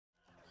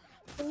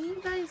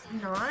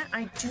guys not?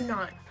 I do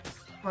not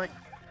want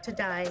to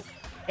die.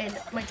 And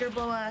my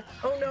jerboa,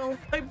 oh no,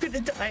 I'm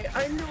gonna die.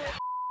 I know.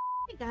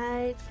 Hey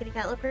guys, Kitty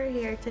Cat Lover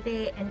here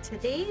today, and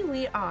today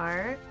we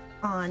are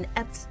on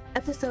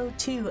episode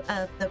 2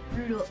 of the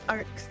Brutal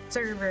Ark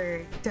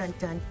server. Dun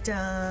dun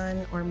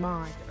dun, or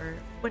mod, or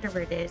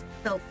whatever it is.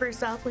 So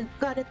first off, we've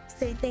got to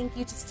say thank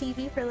you to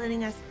Stevie for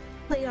letting us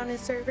play on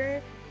his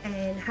server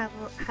and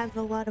have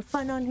a lot of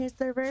fun on his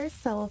server.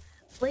 So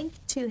link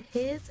to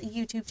his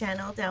YouTube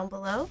channel down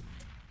below.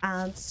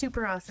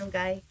 Super awesome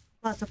guy,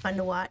 lots of fun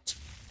to watch.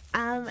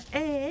 And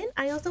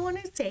I also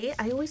want to say,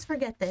 I always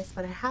forget this,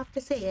 but I have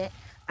to say it.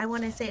 I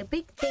want to say a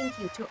big thank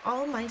you to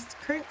all my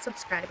current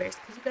subscribers,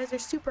 because you guys are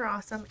super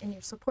awesome and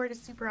your support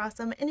is super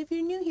awesome. And if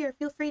you're new here,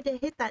 feel free to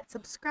hit that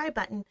subscribe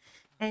button.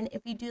 And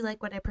if you do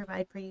like what I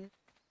provide for you,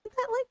 hit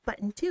that like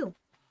button too.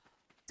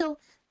 So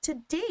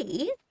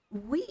today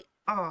we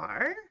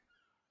are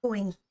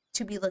going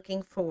to be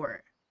looking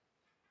for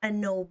a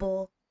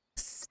noble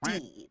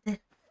steed,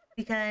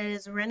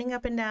 because running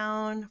up and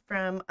down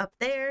from up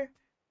there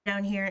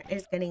down here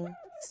is getting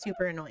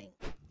super annoying.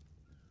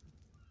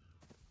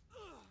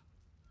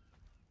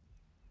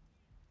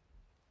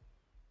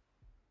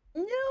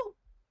 No!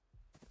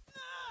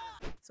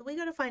 So we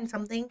gotta find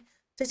something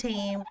to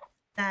tame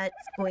that's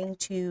going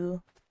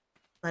to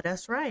let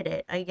us ride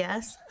it, I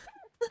guess.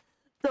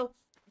 So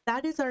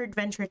that is our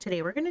adventure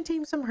today. We're gonna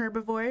tame some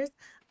herbivores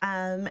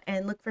and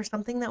look for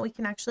something that we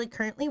can actually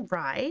currently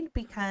ride,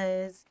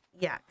 because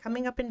yeah,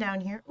 coming up and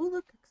down here, oh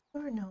look,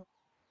 explore, no,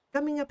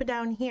 coming up and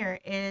down here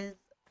is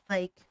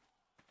like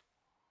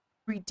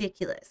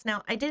ridiculous.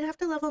 Now I did have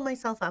to level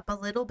myself up a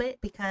little bit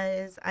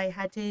because I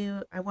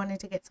wanted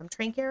to get some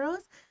trank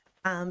arrows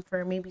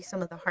for maybe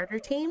some of the harder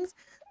tames.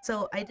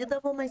 So I did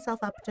level myself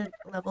up to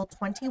level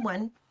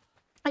 21.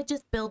 I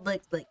just build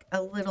like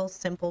a little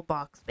simple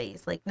box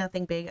base, like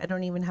nothing big. I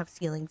don't even have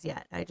ceilings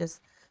yet. I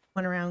just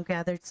went around,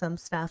 gathered some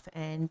stuff,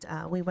 and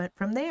we went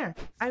from there.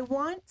 I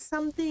want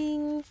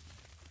something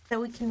that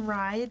we can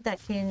ride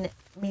that can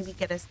maybe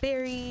get us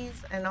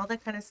berries and all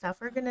that kind of stuff.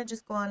 We're gonna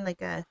just go on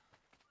like a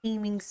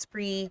theming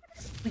spree.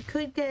 We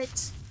could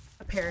get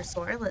a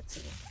parasaur. Let's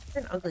see. It's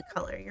an ugly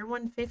color. You're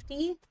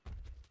 150.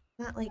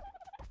 Not like,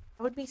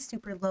 that would be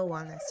super low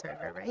on this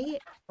server,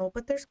 right? Oh,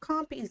 but there's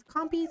compies.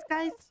 Compies,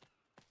 guys.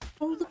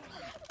 Oh, look.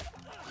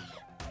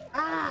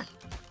 Ah!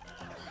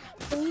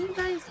 Can you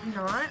guys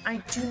not? I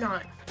do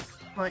not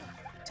want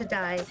to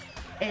die.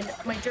 And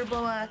my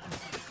jerboa,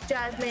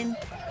 Jasmine.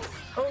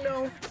 Oh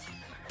no.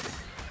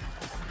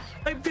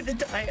 I'm gonna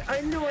die.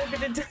 I know I'm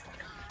gonna die.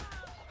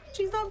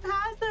 She's on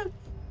passive.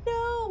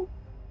 No,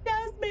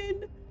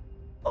 Jasmine.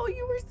 Oh,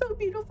 you were so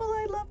beautiful.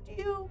 I loved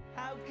you.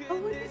 Oh,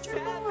 look at your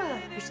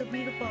boa. You're so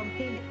beautiful and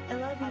pink. I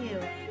love you.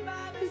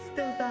 Look at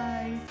those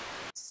eyes.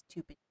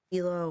 Stupid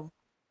kilo.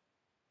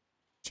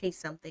 Chase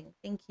something.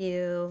 Thank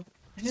you.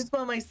 I just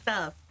want my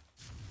stuff.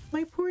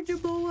 My poor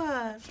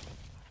Jaboa.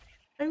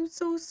 I'm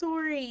so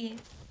sorry.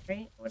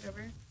 Right?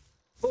 Whatever.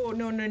 Oh,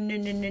 no, no, no,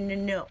 no, no, no,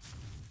 no.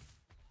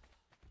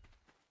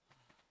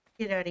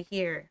 Get out of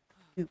here,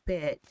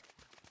 stupid.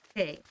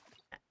 Okay.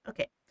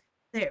 Okay.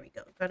 There we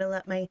go. Gotta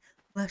let my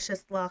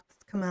luscious locks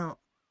come out.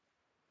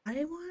 What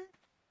do I want?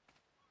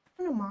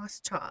 I want a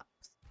moss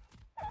chops.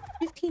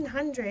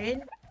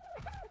 1500.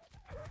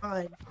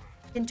 Odd.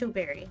 Pinto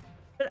berry.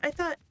 But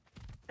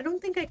I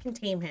don't think I can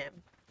tame him.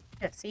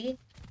 Yeah, see?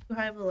 Too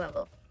high of a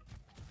level.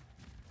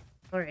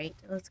 Alright,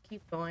 let's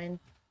keep going.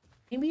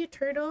 Maybe a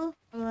turtle?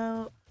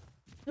 Well,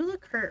 you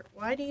look hurt.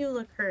 Why do you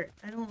look hurt?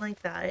 I don't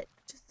like that.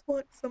 Just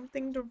want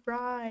something to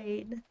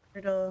ride.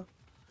 Turtle.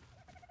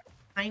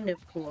 Kind of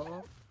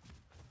cool.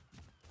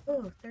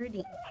 Oh,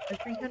 30 or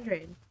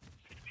 300.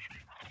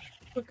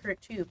 Look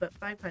hurt too, but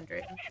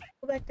 500.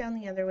 Go back down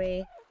the other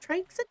way.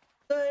 Trikes are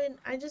good.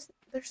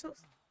 They're so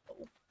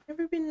slow.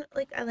 Never been,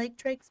 like, I like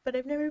trikes, but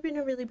I've never been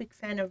a really big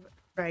fan of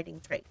riding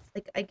trikes.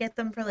 Like, I get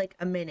them for like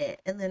a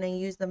minute, and then I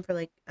use them for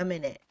like a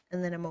minute,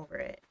 and then I'm over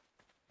it.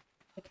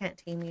 I can't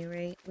tame you,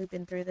 right? We've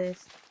been through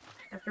this.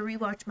 I have to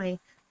rewatch my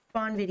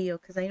spawn video,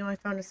 because I know I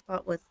found a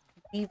spot with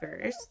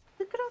beavers.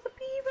 Look at all the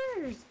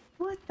beavers!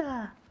 What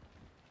the?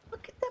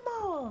 Look at them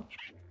all!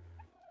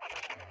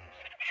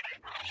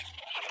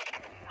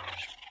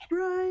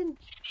 Run!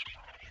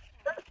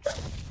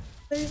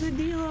 There's a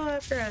Dilo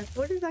after us.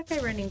 Where is that guy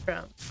running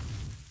from?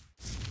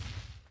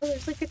 Oh,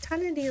 there's like a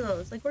ton of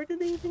Dilos. Like, where did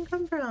they even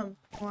come from?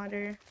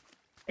 Water.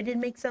 I did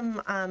make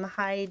some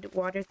hide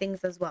water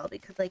things as well,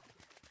 because like,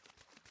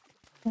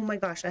 oh my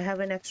gosh, I have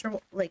an extra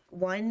like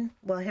one.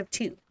 Well, I have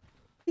two.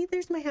 See,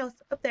 there's my house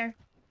up there,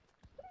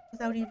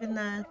 without even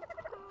the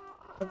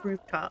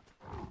rooftop.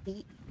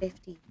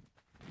 850.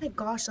 Oh my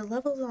gosh, the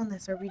levels on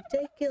this are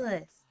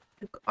ridiculous.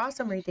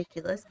 Awesome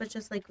ridiculous, but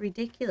just like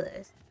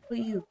ridiculous. Oh,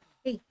 you.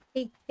 Hey,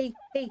 hey, hey,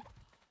 hey.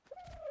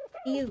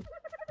 You.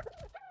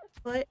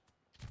 What?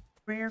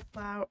 Rare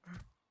flower.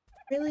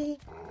 Really?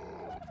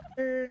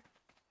 They're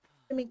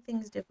to make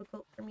things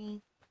difficult for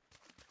me.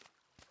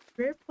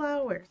 Rare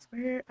flowers.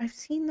 Where I've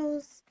seen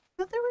those.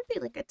 I thought there would be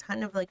like a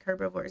ton of like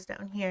herbivores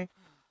down here.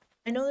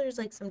 I know there's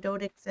like some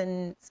Dodics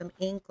and some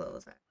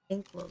Anklos.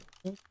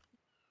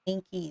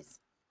 Ankies.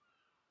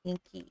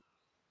 Anky.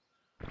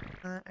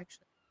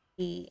 Actually,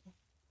 be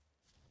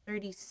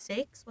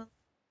 36. Well,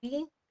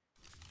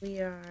 we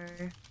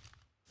are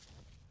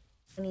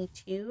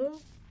 22.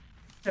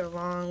 It's a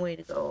long way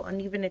to go.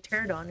 And even a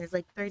pterodon is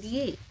like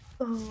 38.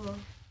 Oh,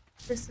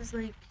 this is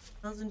like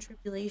trials and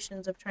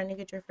tribulations of trying to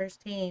get your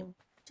first tame.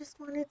 Just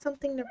wanted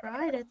something to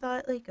ride. I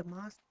thought like a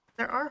moss.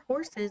 There are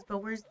horses,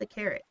 but where's the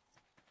carrots?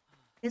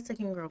 I guess I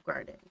can grow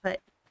garden, but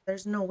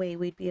there's no way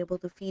we'd be able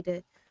to feed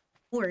a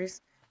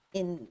horse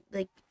in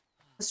like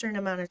a certain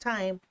amount of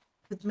time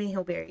with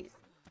mayho berries.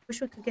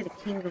 Wish we could get a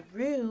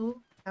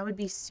kangaroo. That would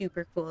be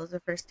super cool as a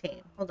first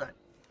tame. Hold on.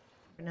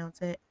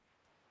 Pronounce it.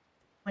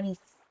 23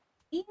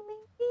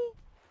 maybe?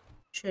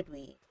 Should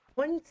we?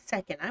 1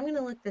 second. I'm going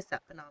to look this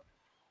up and I'll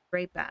be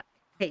right back.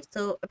 Okay,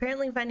 so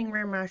apparently finding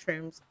rare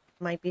mushrooms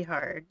might be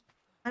hard.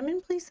 I'm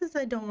in places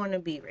I don't want to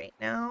be right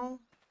now.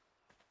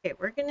 Okay,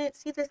 we're going to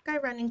see this guy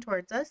running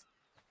towards us.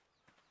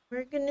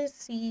 We're going to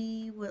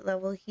see what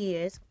level he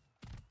is.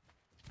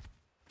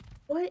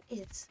 What?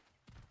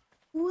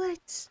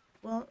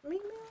 Well,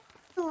 maybe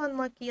I'm still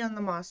unlucky on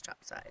the moss chop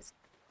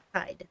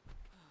side.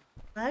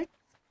 Let's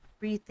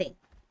rethink.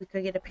 We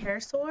could get a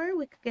parasaur.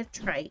 We could get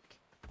a trike.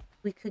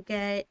 We could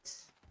get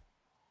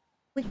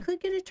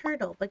a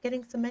turtle, but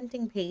getting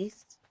cementing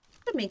paste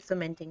could make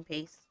cementing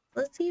paste.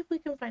 Let's see if we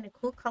can find a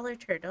cool color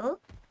turtle.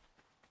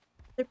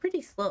 They're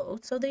pretty slow,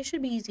 so they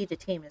should be easy to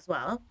tame as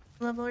well.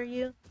 What level are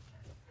you?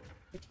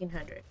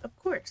 1300. Of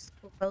course.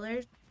 Cool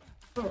colors.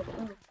 Oh,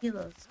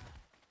 kilos.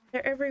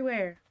 They're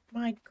everywhere.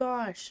 My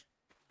gosh.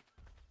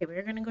 Okay,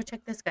 we're gonna go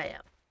check this guy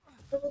out.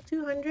 Level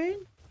 200?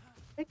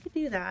 I could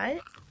do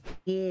that.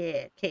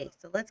 Yeah. Okay,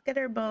 so let's get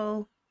our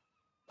bow.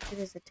 Get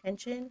his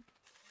attention.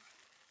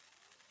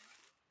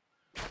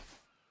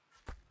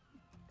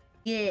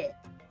 Yeah.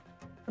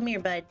 Come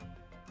here, bud.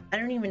 I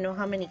don't even know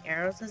how many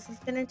arrows this is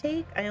gonna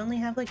take. I only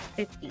have like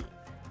 50.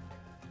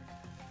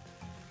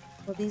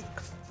 Well, these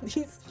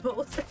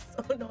bows are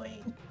so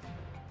annoying.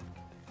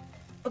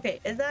 Okay,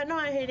 is that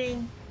not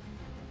hitting?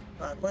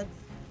 Hold on, let's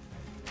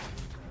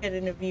get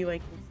in a view I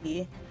can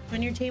see.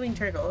 When you're taming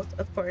turtles,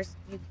 of course,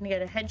 you can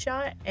get a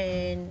headshot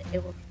and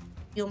it will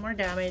deal more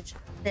damage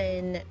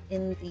than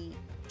in the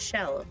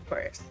shell, of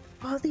course.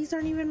 Oh, these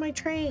aren't even my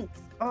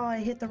tranks. Oh, I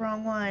hit the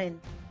wrong one.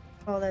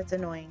 Oh, that's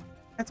annoying.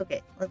 That's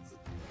okay. Let's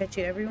get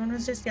you. Everyone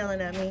was just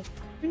yelling at me.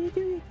 What are you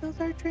doing? Those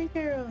are trank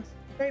arrows.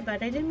 Sorry,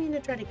 bud. I didn't mean to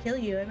try to kill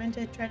you. I meant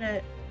to try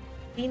to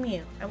tame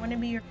you. I want to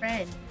be your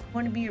friend. I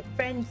want to be your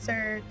friend,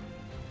 sir.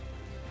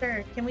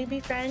 Sir, can we be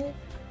friends?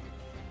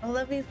 I'll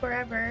love you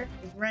forever.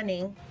 He's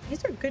running.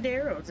 These are good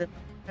arrows if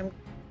I'm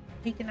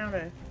taking out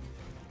a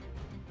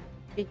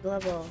big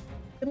level.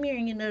 Come here,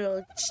 you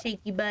little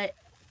shaky butt.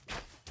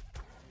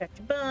 Got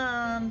your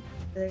bum.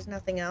 There's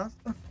nothing else.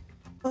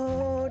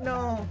 Oh,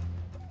 no.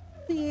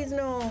 Please,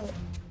 no.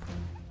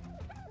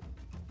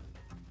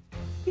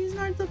 He's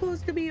not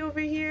supposed to be over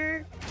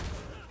here.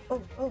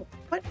 Oh,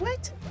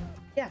 what?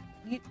 Yeah,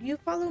 you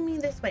follow me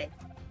this way.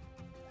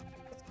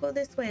 Let's go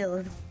this way a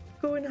little.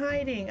 Go in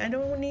hiding. I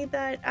don't need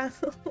that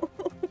asshole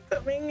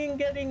coming and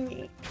getting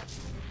me.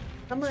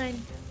 Come on.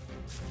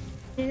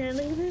 Yeah,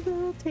 look at his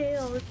little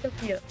tail. It's so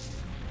cute.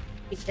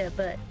 Kick that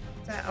butt.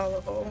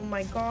 Oh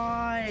my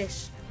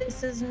gosh.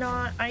 This is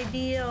not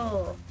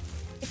ideal.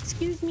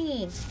 Excuse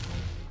me.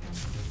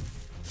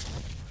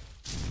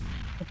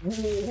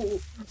 Whoa.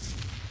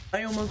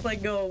 I almost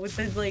let go with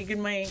his leg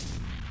in my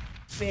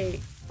way.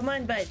 Come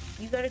on, bud.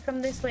 You gotta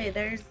come this way.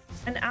 There's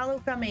an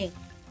aloe coming.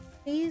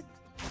 Please.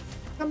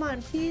 Come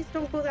on, please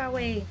don't go that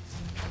way.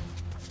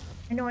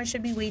 I know I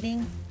should be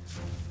waiting.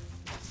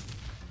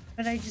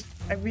 But I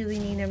really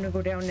need him to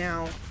go down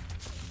now.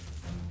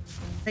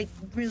 Like,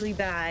 really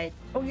bad.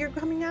 Oh, you're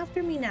coming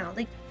after me now.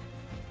 Like,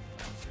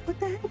 what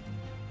the heck?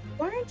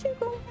 Why aren't you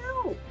going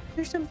out?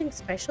 There's something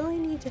special I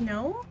need to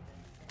know?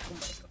 Oh my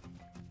god.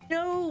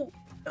 No!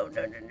 No.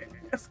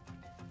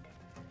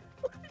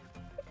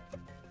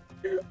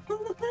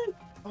 Hold on.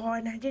 Oh,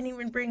 and I didn't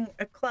even bring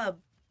a club.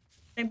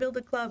 I build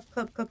a club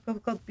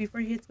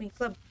before he hits me.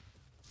 Club.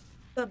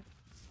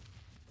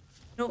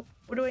 No,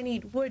 what do I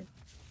need? Wood.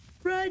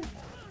 Run!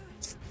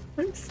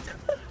 I'm stuck.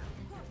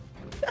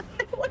 I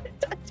want to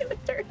talk to a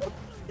turtle.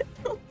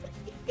 Oh,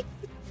 please.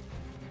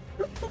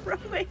 Oh,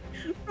 wrong way.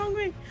 Oh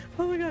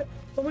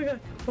my god.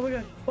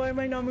 Why am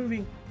I not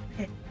moving?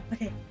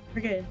 Okay,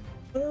 we're good.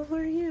 What level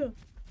are you?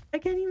 I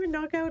can't even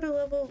knock out a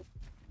level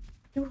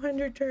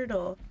 200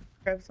 turtle.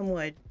 Grab some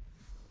wood.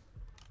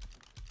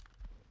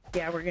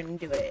 Yeah, we're gonna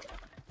do it.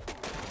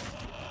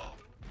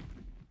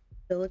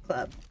 Build a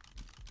club.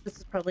 This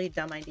is probably a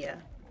dumb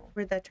idea.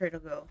 Where'd that turtle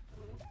go?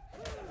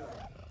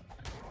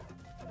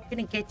 I'm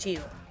gonna get you.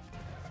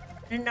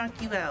 I'm gonna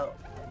knock you out.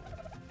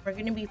 We're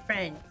gonna be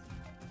friends.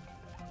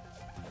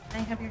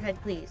 Can I have your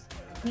head, please?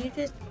 Can you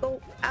just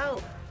go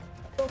out?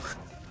 Go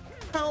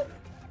out.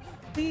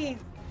 Please.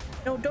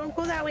 No, don't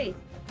go that way.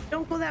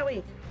 Don't go that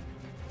way.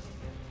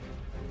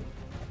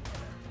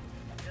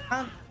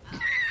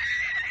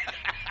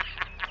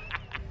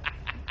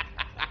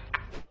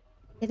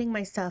 Hitting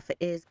my stuff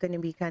is going to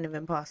be kind of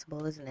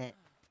impossible, isn't it?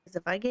 Because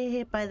if I get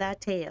hit by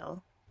that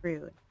tail,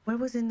 rude. What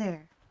was in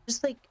there?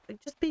 Just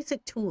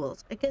basic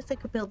tools. I guess I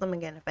could build them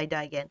again if I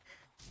die again.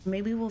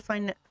 Maybe we'll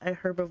find a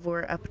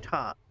herbivore up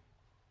top.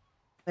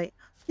 Like,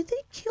 did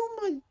they kill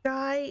my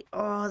guy?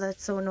 Oh,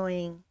 that's so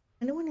annoying.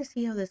 I don't want to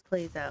see how this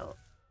plays out.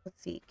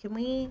 Let's see. Can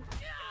we...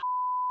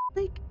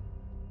 Like,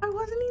 I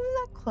wasn't even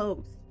that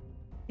close.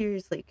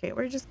 Seriously. Okay,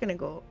 we're just gonna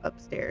go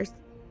upstairs.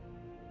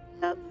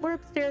 Yep, we're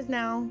upstairs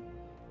now.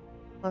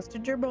 Lost a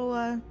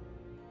jerboa.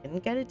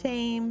 Didn't get a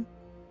tame.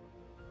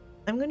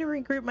 I'm gonna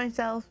regroup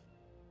myself.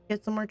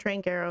 Get some more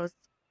trank arrows.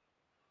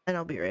 And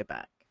I'll be right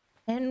back.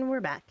 And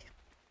we're back.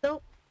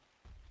 So,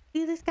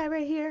 see this guy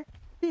right here?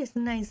 This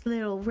nice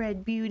little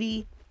red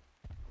beauty.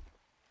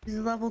 He's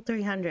level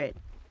 300.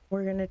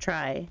 We're gonna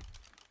try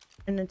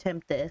and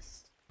attempt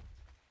this.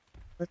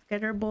 Let's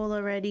get our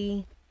bola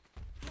ready.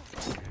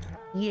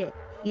 Yeah,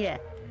 yeah.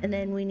 And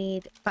then we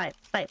need 5.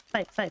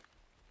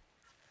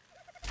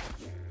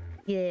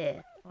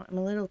 Yeah. Oh, I'm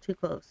a little too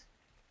close.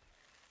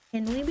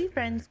 Can we be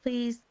friends,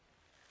 please?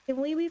 Can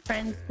we be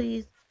friends,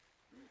 please?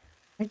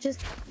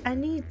 I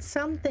need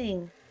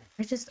something.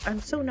 I'm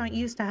so not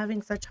used to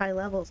having such high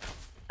levels.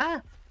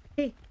 Ah!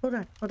 Hey, hold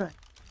on.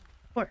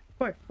 4.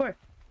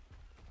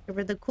 Give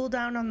her the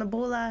cooldown on the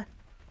bola.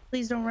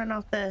 Please don't run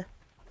off the...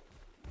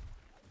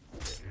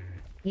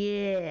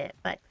 Yeah,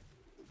 5.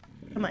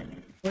 Come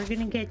on. We're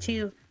gonna get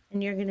you,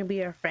 and you're gonna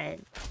be our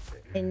friend.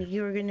 And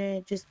you're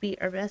gonna just be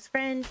our best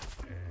friend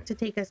to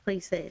take us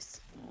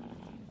places.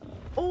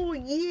 Oh,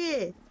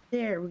 yeah!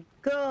 There we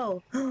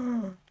go.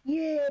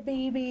 Yeah,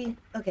 baby.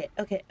 Okay.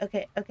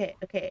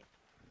 The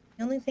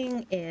only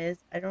thing is,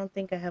 I don't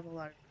think I have a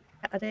lot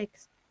of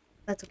addicts.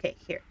 That's okay.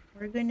 Here,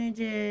 we're gonna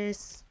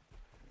just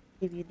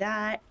give you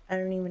that. I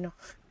don't even know.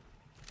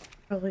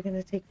 Probably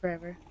gonna take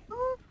forever.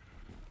 Oh,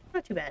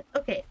 not too bad.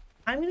 Okay,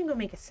 I'm gonna go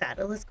make a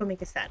saddle. Let's go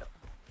make a saddle.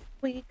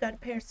 We got a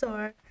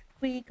parasaur.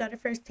 We got a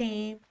first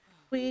tame.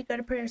 We got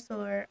a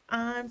parasaur.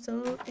 I'm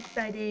so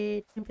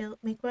excited. Can we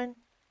make one?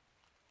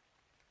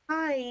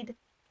 Hide.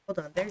 Hold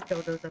on, there's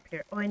dodos up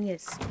here. Oh, I need a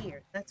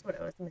spear. That's what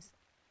I was missing.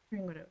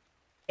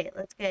 Okay,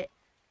 let's get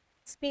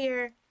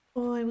spear.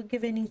 Oh, I would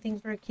give anything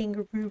for a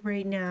kangaroo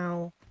right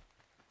now.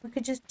 We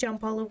could just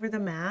jump all over the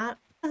map.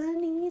 I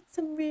need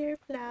some rare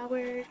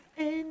flowers.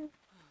 And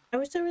I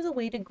wish there was a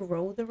way to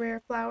grow the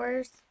rare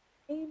flowers.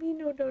 Maybe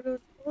no dodos.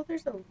 Oh,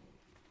 there's a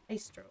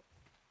maestro.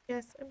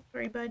 Yes, I'm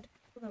sorry, bud.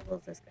 What level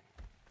is this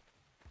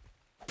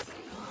guy?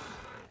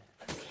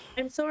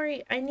 I'm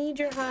sorry. I need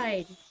your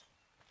hide.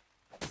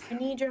 I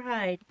need your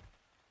hide.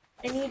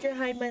 I need your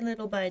hide, my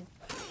little bud.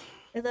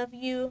 I love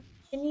you.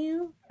 Can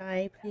you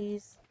die,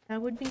 please? That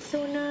would be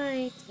so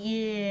nice.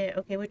 Yeah.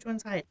 Okay, which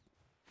one's hide?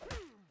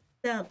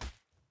 Dumb.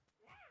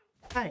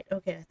 Hide.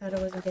 Okay, I thought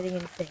I wasn't getting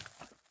anything.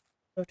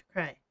 Go to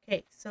cry.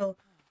 Okay, so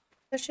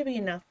that should be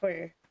enough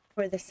for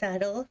the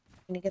saddle.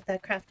 I'm gonna get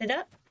that crafted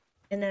up,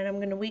 and then I'm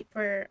gonna wait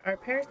for our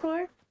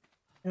parasaur,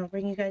 and I'll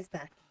bring you guys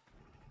back.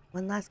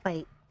 One last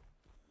bite,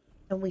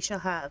 and we shall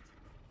have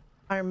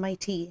our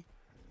mighty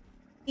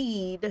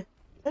STEED.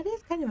 That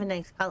is kind of a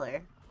nice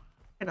color.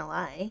 Not gonna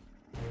lie.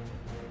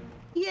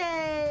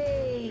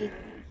 Yay!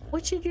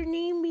 What should your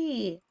name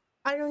be?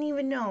 I don't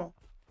even know.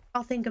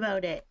 I'll think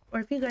about it. Or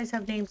if you guys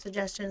have name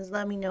suggestions,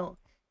 let me know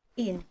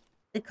in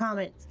the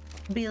comments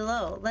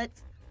below.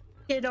 Let's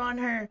get on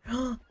her.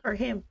 Or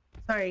him.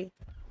 Sorry.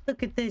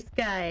 Look at this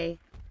guy.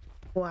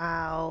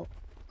 Wow.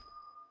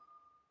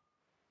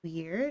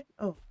 Weird.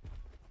 Oh.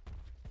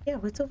 Yeah,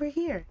 what's over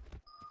here?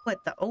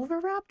 What, the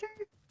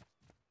Oviraptor?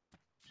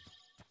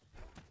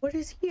 What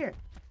is here?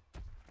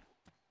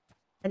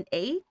 An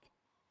egg?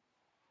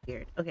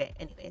 Weird. Okay,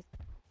 anyways.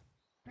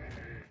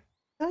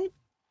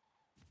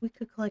 We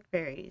could collect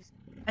berries.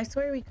 I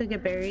swear we could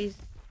get berries.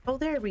 Oh,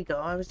 there we go.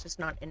 I was just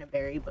not in a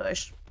berry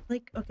bush.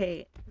 Like,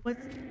 okay,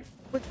 what's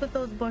with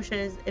those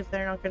bushes if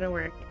they're not gonna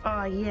work?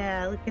 Oh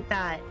yeah, look at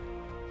that.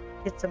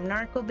 Get some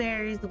narco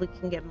berries. We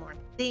can get more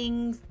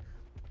things.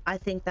 I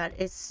think that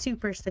is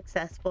super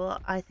successful.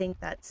 I think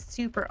that's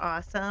super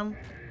awesome.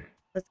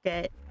 Let's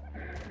get...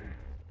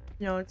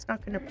 You know, it's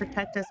not going to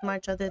protect us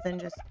much other than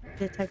just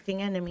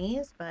detecting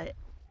enemies, but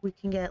we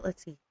can get,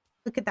 let's see,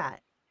 look at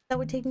that. That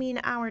would take me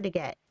an hour to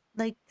get.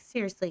 Like,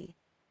 seriously,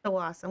 so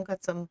awesome.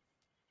 Got some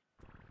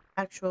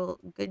actual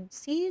good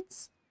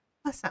seeds.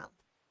 Awesome.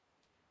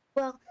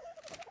 Well,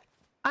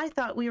 I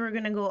thought we were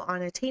going to go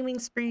on a taming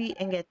spree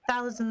and get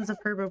thousands of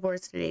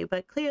herbivores today,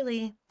 but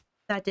clearly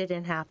that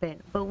didn't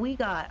happen. But we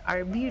got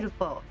our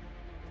beautiful,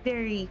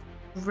 very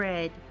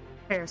red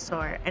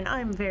parasaur, and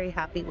I'm very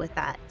happy with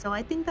that. So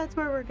I think that's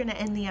where we're going to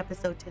end the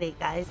episode today,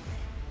 guys.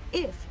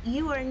 If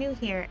you are new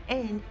here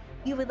and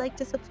you would like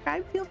to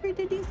subscribe, feel free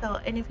to do so.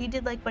 And if you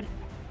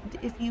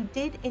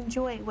did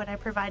enjoy what I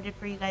provided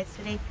for you guys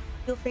today,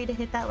 feel free to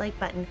hit that like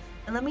button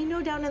and let me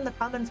know down in the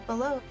comments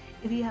below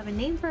if you have a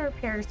name for a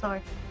parasaur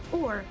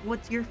or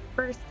what's your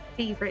first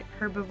favorite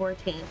herbivore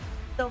tame.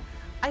 So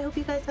I hope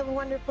you guys have a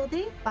wonderful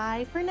day.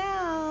 Bye for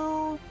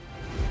now.